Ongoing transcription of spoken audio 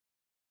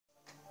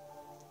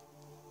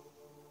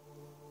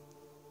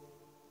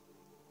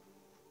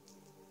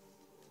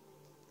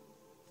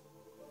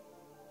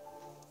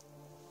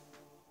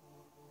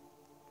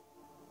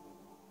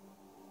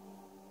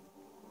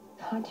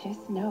subconscious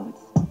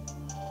notes.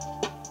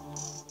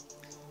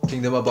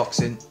 Kingdom of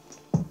Boxing.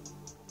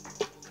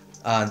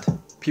 And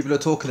people are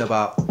talking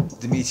about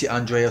Dimitri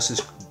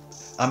Andreas'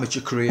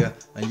 amateur career,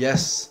 and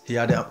yes, he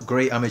had a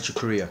great amateur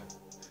career,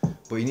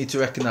 but you need to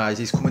recognise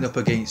he's coming up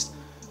against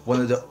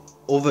one of the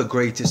other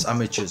greatest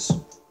amateurs.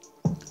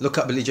 Look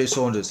at Billy Joe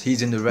Saunders,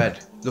 he's in the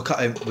red. Look at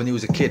him when he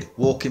was a kid,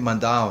 walking man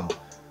down,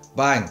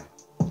 bang,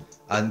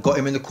 and got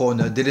him in the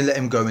corner, didn't let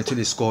him go until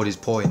he scored his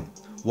point.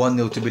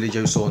 1-0 to Billy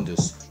Joe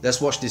Saunders. Let's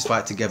watch this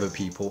fight together,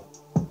 people.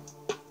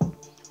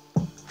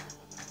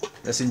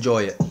 Let's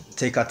enjoy it,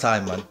 take our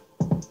time, man.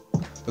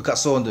 Look at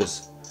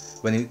Saunders,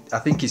 I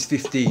think he's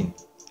 15.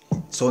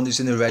 Saunders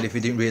in the red, if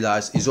you didn't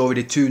realise, he's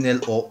already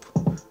 2-0 up.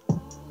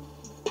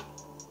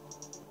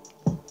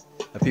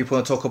 And people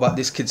want to talk about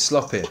this kid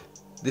sloppy.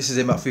 This is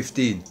him at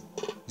 15.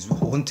 He's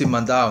hunting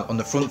man down on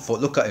the front foot,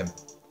 look at him.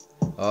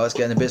 Oh, it's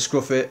getting a bit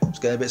scruffy, it's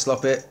getting a bit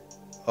sloppy.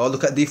 Oh,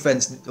 look at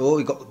defence, oh,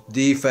 he got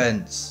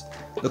defence.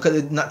 Look at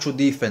the natural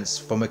defence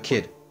from a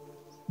kid.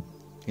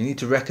 You need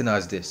to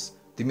recognise this.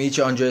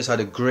 Dimitri Andreas had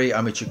a great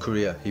amateur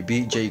career. He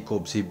beat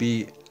Jacobs, he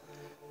beat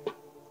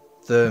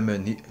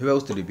Thurman, who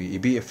else did he beat? He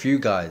beat a few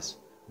guys,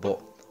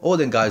 but all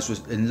them guys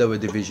was in lower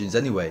divisions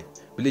anyway.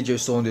 Billy Joe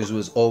Saunders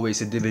was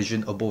always a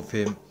division above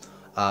him,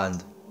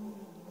 and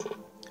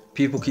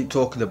people keep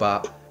talking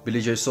about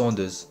Billy Joe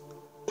Saunders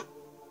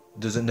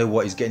doesn't know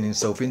what he's getting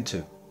himself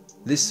into.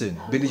 Listen,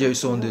 Billy Joe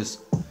Saunders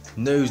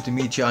knows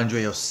Dimitri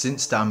Andreas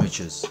since the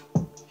amateurs.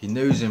 He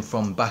knows him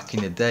from back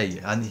in the day,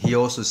 and he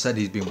also said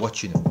he's been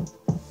watching him.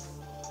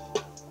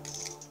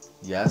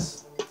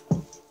 Yes.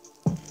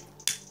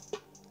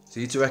 So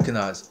you need to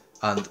recognise,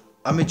 and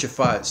amateur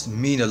fights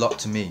mean a lot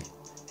to me.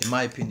 In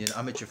my opinion,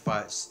 amateur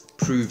fights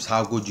proves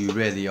how good you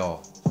really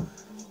are,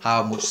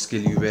 how much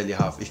skill you really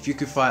have. If you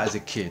could fight as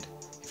a kid,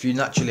 if you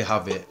naturally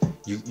have it,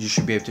 you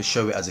should be able to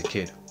show it as a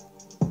kid.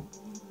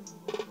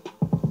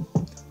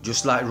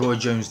 Just like Roy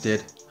Jones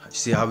did.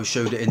 See how he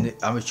showed it in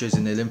the amateurs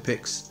in the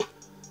Olympics?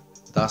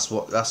 That's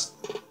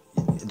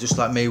just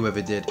like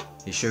Mayweather did.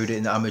 He showed it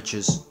in the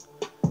amateurs.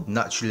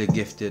 Naturally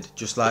gifted,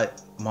 just like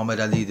Muhammad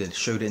Ali did,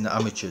 showed it in the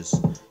amateurs.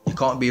 You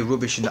can't be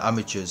rubbish in the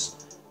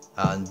amateurs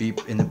and be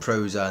in the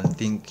pros and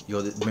think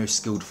you're the most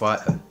skilled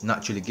fighter,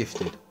 naturally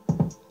gifted.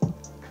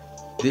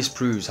 This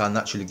proves how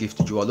naturally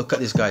gifted you are. Look at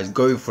this guy, he's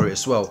going for it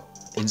as well.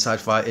 Inside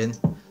fighting,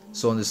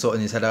 Saunders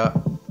sorting his head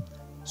out.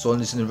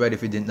 Saunders in the red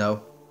if you didn't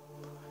know.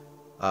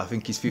 I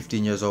think he's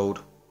 15 years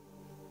old.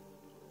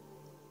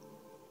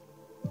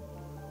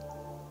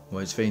 Well,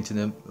 he's fainting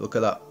him. Look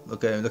at that.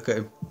 Look at him. Look at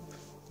him.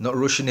 Not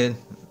rushing in.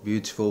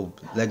 Beautiful.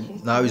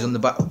 Leg. Now he's on the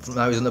back.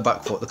 Now he's on the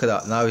back foot. Look at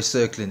that. Now he's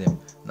circling him.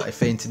 Now he's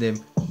fainting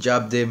him.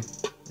 Jabbed him.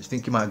 I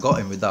think he might have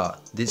got him with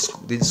that.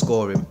 Didn't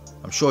score him.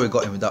 I'm sure he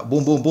got him with that.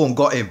 Boom, boom, boom.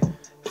 Got him.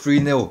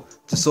 3-0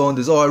 to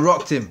Saunders. Oh, I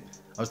rocked him.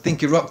 I was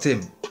thinking rocked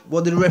him.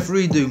 What did the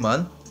referee do,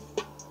 man?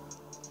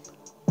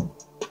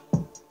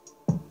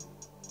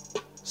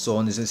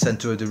 Saunders in the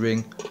centre of the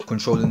ring,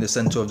 controlling the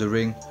centre of the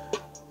ring,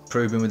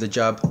 probing with a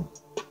jab,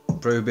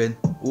 probing.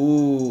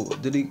 Ooh,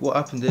 what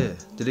happened there?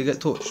 Did he get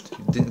touched?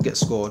 He didn't get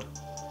scored.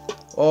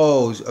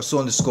 Oh,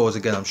 Saunders scores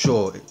again, I'm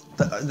sure.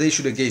 They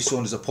should have gave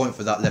Saunders a point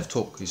for that left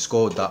hook. He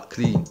scored that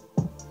clean.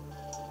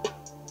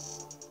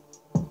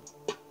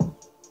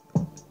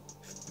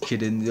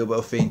 Kidding, a little bit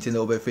of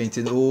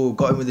fainting. Oh,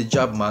 got him with the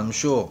jab, man, I'm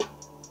sure.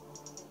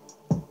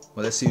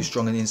 Well, let's see who's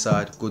strong on the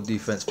inside. Good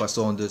defence by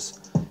Saunders.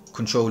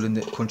 Controlling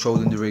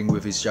the ring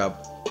with his jab.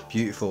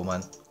 Beautiful,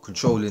 man.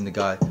 Controlling the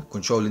guy.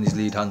 Controlling his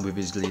lead hand with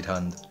his lead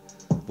hand.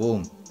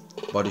 Boom.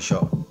 Body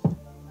shot.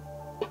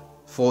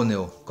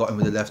 4-0. Got him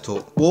with the left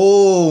hook.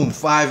 Boom.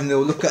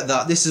 5-0. Look at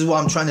that. This is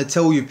what I'm trying to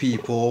tell you,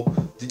 people.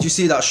 Did you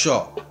see that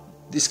shot?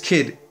 This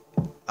kid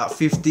at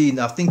 15,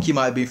 I think he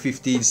might be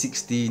 15,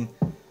 16.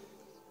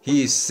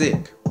 He is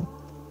sick.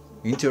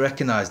 You need to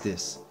recognise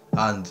this.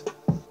 And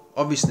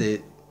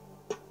obviously,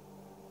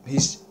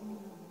 he's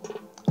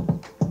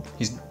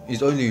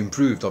only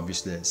improved,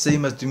 obviously.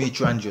 Same as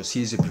Dimitri Andreas,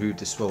 he's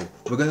improved as well.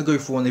 We're going to go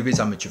for one of his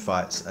amateur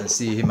fights and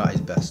see him at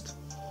his best.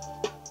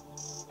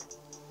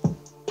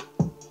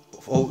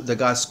 Oh, the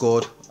guy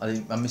scored.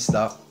 I missed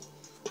that.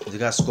 The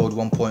guy scored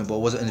 1 point, but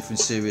it wasn't anything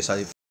serious,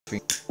 I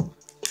think.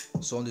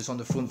 Saunders on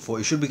the front foot.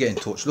 He should be getting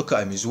touched. Look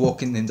at him. He's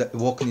walking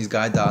his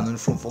guy down on the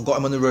front foot. Got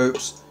him on the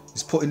ropes.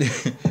 He's putting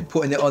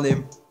it on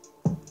him.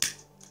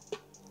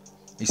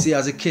 You see,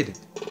 as a kid,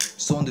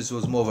 Saunders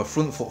was more of a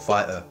front foot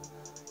fighter.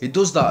 He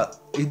does that.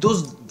 He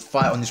does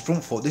fight on his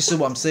front foot. This is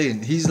what I'm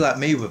saying. He's like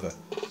Mayweather.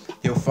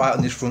 He'll fight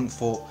on his front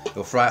foot.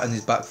 He'll fight on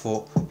his back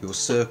foot. He'll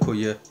circle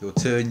you. He'll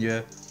turn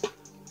you.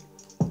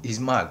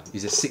 He's mad.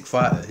 He's a sick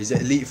fighter. He's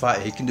an elite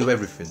fighter. He can do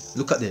everything.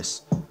 Look at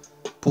this.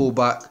 Pull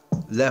back.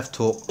 Left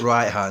hook.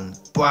 Right hand.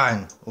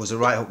 Bang. It was a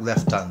right hook.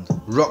 Left hand.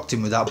 Rocked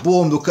him with that.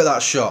 Boom. Look at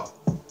that shot.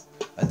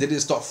 And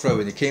didn't stop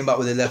throwing. He came back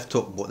with a left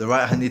hook. But the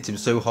right hand hit him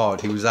so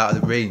hard. He was out of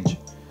the range.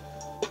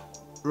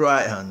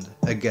 Right hand.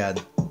 Again.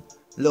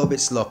 A little bit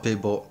sloppy,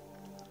 but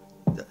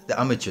the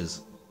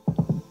amateurs,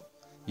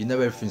 you know,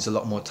 everything's a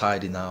lot more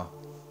tidy now.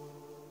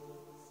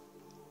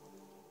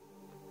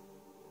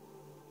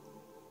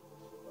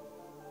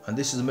 And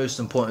this is the most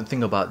important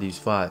thing about these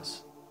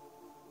fights,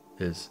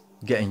 is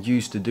getting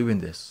used to doing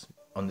this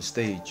on the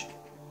stage.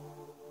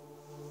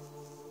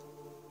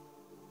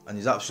 And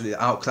he's absolutely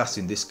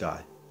outclassing this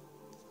guy.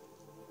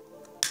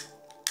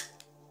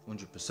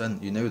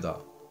 100%, you know that.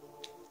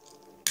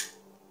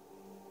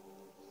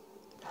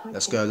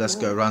 Let's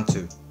go, round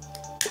 2.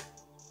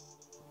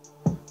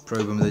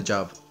 Probe him with a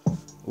jab.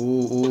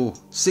 Ooh,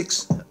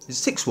 6,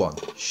 it's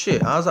 6-1.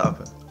 Shit, how's that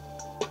happen?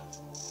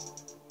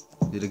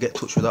 Did I get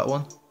touched with that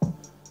one?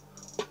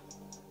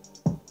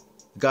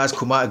 The guys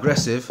come out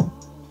aggressive.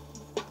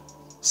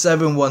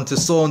 7-1 to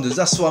Saunders.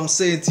 That's what I'm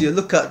saying to you.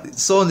 Look at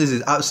Saunders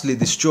is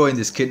absolutely destroying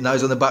this kid. Now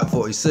he's on the back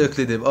foot. He's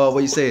circling him. Oh, what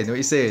are you saying? What are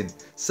you saying?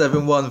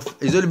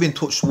 7-1. He's only been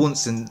touched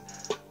once in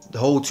the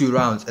whole 2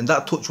 rounds, and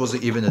that touch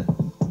wasn't even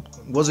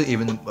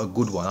a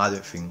good one. I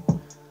don't think.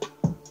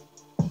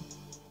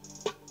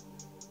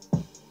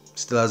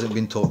 Still hasn't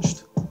been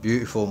touched.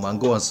 Beautiful, man.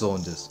 Go on,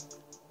 Saunders.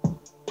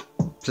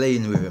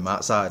 Playing with him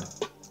outside,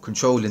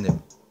 controlling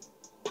him.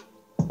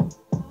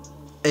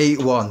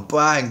 8-1,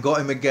 bang, got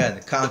him again,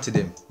 counted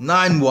him.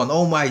 9-1,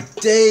 oh my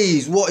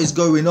days, what is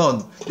going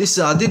on?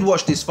 Listen, I did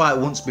watch this fight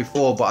once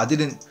before, but I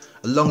didn't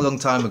a long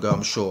time ago,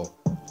 I'm sure.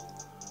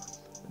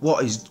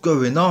 What is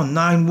going on?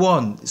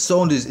 9-1,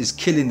 Saunders is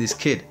killing this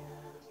kid.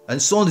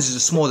 And Saunders is a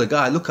smaller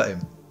guy, look at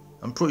him.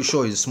 I'm pretty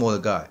sure he's a smaller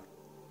guy.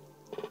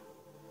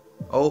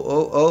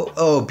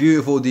 Oh,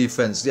 beautiful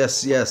defense,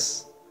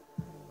 yes.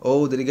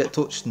 Oh, did he get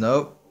touched?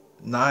 No.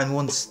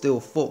 9-1 still,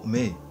 fuck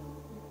me.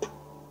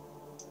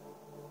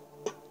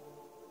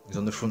 He's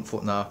on the front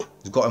foot now.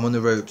 He's got him on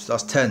the ropes.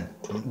 That's 10.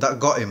 That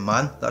got him,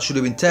 man. That should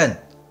have been 10.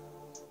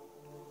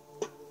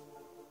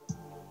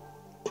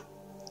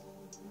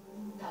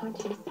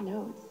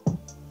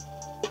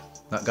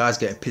 That guy's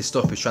getting pissed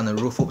off. He's trying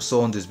to rough up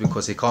Saunders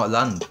because he can't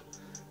land.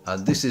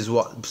 And this is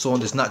what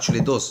Saunders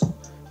naturally does.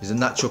 He's a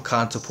natural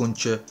counter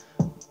puncher,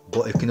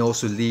 but he can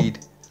also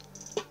lead.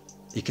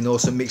 He can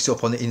also mix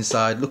up on the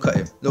inside. Look at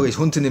him. Look, he's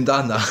hunting him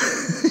down now.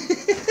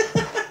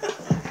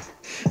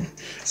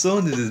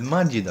 Saunders is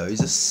mad, you know.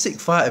 He's a sick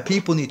fighter.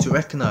 People need to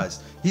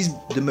recognise. He's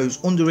the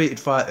most underrated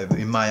fighter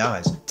in my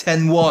eyes.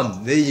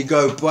 10-1. There you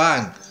go.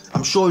 Bang.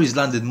 I'm sure he's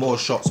landed more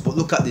shots, but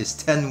look at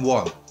this.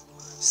 10-1.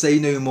 Say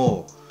no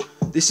more.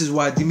 This is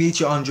why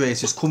Dimitri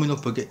Andreas is coming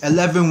up again.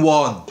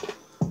 11-1.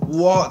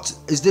 What?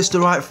 Is this the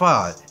right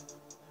fight?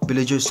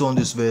 Billy Joe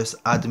Saunders versus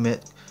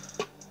Admit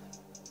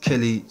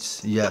Kelly.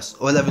 Yes.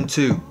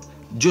 11-2.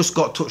 Just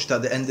got touched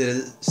at the end of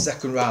the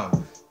 2nd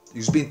round.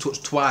 He's been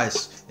touched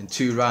twice in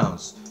 2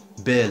 rounds.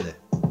 Barely.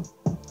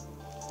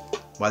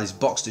 While he's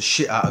boxed the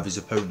shit out of his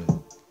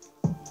opponent.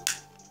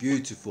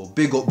 Beautiful.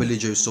 Big up Billy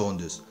Joe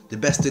Saunders. The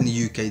best in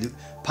the UK.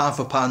 Pound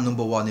for pound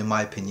 #1 in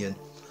my opinion.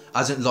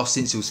 Hasn't lost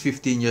since he was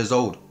 15 years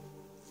old.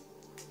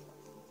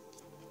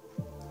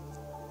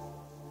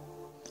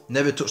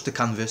 Never touched the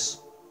canvas.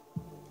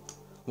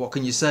 What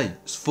can you say?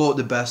 He's fought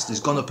the best. He's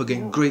gone up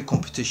against great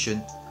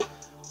competition.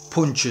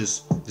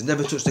 Punchers. He's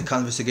never touched the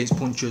canvas against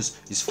punchers.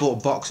 He's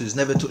fought boxers.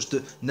 Never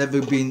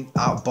been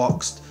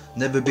outboxed.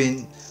 Never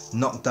been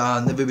knocked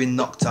down. Never been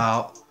knocked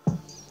out.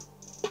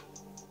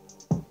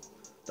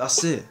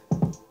 That's it.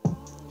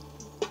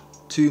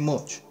 Too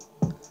much.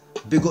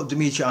 Big up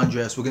Dimitri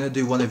Andreas. We're going to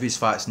do one of his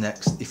fights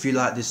next. If you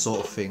like this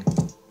sort of thing,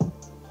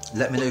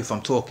 let me know if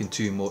I'm talking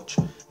too much.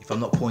 If I'm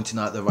not pointing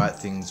out the right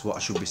things, what I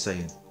should be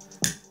saying.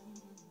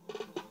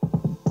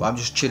 But I'm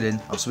just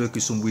chilling. I'm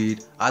smoking some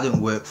weed. I don't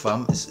work,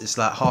 fam. It's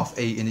like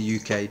 8:30 in the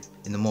UK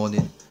in the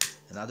morning,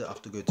 and I don't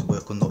have to go to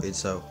work or nothing.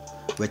 So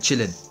we're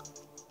chilling.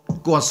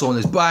 Go on,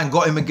 Saunders. Bang,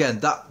 got him again.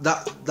 That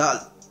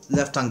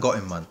left hand got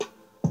him, man.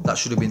 That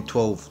should have been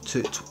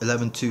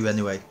 11-2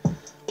 anyway.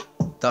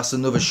 That's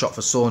another shot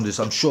for Saunders.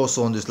 I'm sure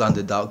Saunders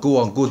landed that. Go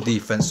on, good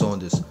defense,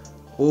 Saunders.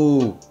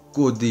 Oh,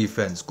 good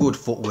defense, good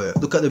footwork.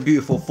 Look at the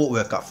beautiful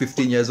footwork at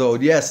 15 years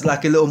old. Yes,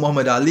 like a little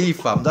Muhammad Ali,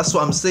 fam. That's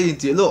what I'm saying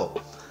to you.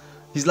 Look.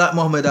 He's like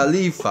Muhammad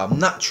Ali, fam.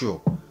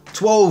 Natural.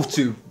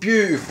 12-2.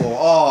 Beautiful.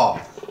 Oh,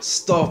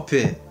 stop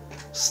it.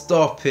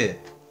 Stop it.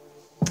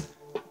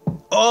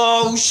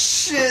 Oh,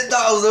 shit.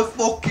 That was a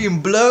fucking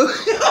blow.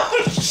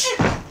 Oh,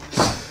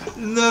 shit.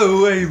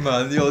 No way,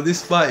 man. Yo,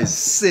 this fight is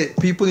sick.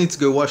 People need to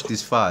go watch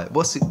this fight.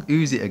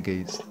 Who's it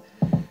against?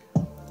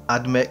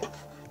 Admit.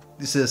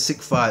 This is a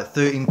sick fight.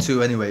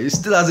 13-2 anyway. He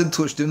still hasn't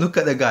touched him. Look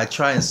at the guy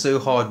trying so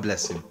hard,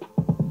 bless him.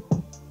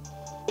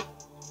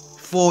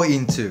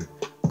 14-2.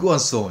 Go on,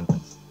 son.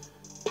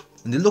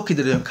 And they're lucky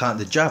they don't count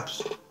the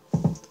jabs.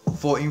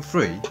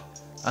 14-3.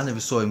 I never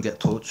saw him get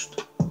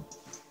touched.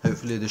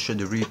 Hopefully they show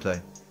the replay.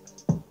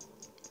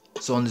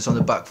 Saunders on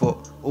the back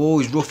foot. Oh,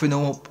 he's roughing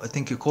him up. I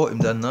think he caught him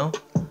then now.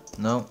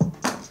 No.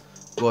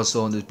 Go on,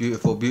 Saunders.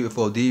 Beautiful,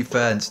 beautiful.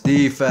 Defense,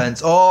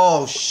 defense.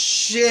 Oh,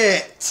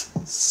 shit.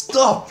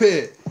 Stop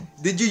it.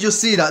 Did you just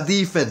see that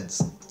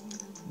defense?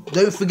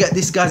 Don't forget,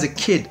 this guy's a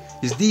kid.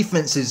 His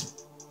defense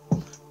is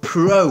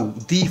pro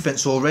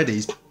defense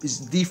already. His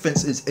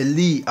defense is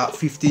elite at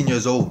 15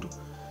 years old.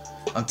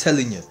 I'm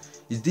telling you,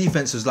 his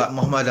defense was like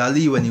Muhammad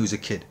Ali when he was a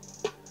kid.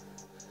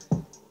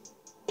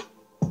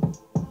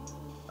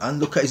 And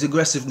look at his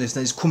aggressiveness.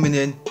 Now he's coming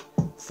in.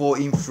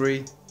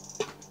 14-3.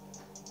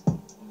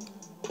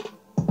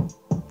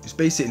 It's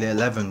basically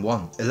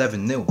 11-1,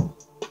 11-0.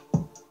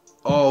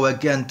 Oh,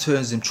 again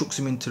turns him, chucks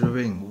him into the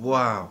ring.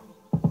 Wow.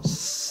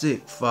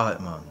 Sick fight,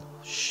 man.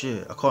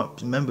 Shit, I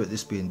can't remember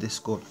this being this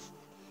good.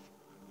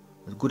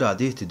 It's a good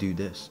idea to do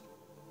this.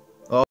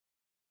 Oh,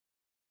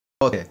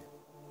 okay.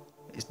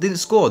 It didn't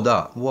score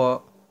that.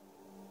 What?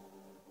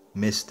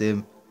 Missed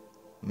him.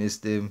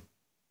 Missed him.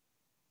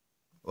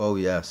 Oh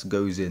yes,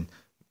 goes in.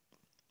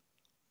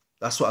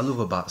 That's what I love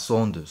about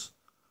Saunders.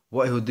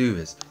 What he'll do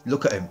is,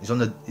 look at him.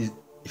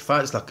 He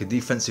fights like a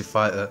defensive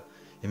fighter.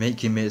 He'll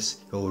make you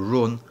miss. He'll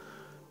run.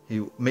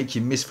 He'll make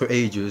you miss for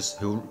ages.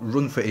 He'll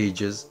run for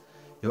ages.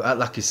 He'll act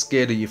like he's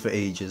scared of you for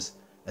ages.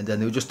 And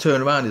then he'll just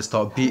turn around and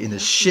start beating the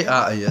shit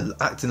out of you,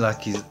 acting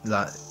like he's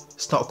like,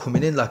 start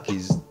coming in like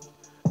he's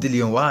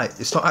Dillian White.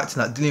 He start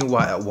acting like Dillian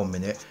White at 1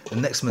 minute. The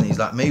next minute he's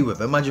like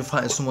Mayweather. Imagine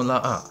fighting someone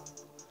like that.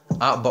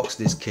 Outboxed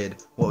this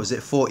kid. What was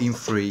it?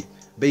 14-3.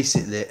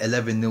 Basically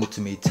 11-0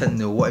 to me,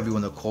 10-0, whatever you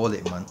want to call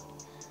it, man.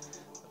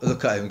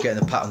 Look at him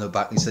getting a pat on the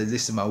back. He said,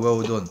 listen, man,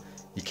 well done.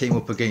 You came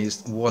up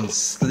against one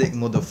slick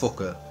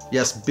motherfucker.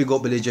 Yes, big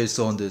up Billy Joe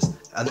Saunders.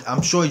 And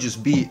I'm sure he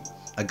just beat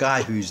a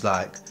guy who's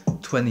like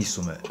 20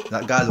 something.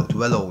 That guy looked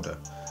well older.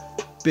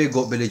 Big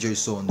up Billy Joe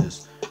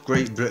Saunders.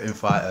 Great Britain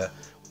fighter.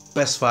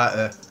 Best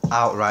fighter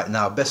out right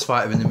now. Best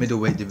fighter in the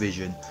middleweight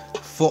division.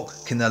 Fuck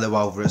Canelo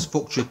Alvarez.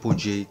 Fuck Triple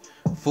G.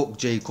 Fuck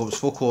Jacobs.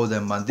 Fuck all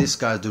them, man. This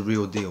guy's the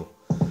real deal.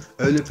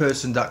 Only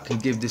person that can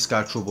give this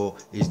guy trouble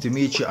is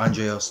Dimitri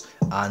Andreas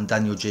and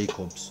Daniel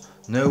Jacobs.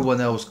 No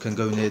one else can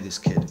go near this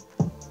kid.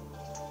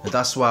 And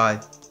that's why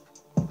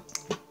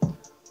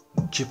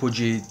Triple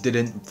G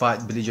didn't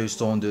fight Billy Joe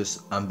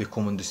Saunders and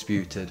become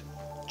undisputed.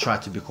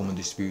 Tried to become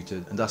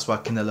undisputed. And that's why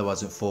Canelo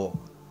hasn't fought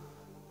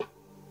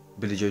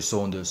Billy Joe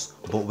Saunders,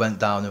 but went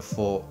down and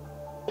fought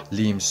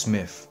Liam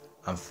Smith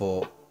and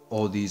fought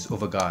all these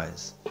other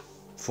guys.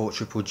 Fought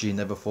Triple G,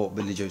 never fought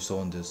Billy Joe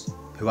Saunders,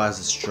 who has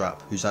a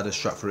strap, who's had a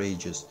strap for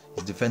ages.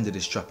 He's defended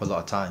his strap a lot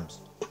of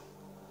times.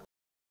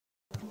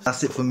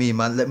 That's it for me,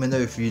 man. Let me know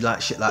if you like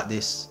shit like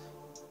this.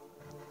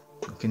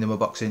 Kingdom of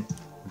Boxing,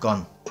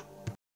 gone.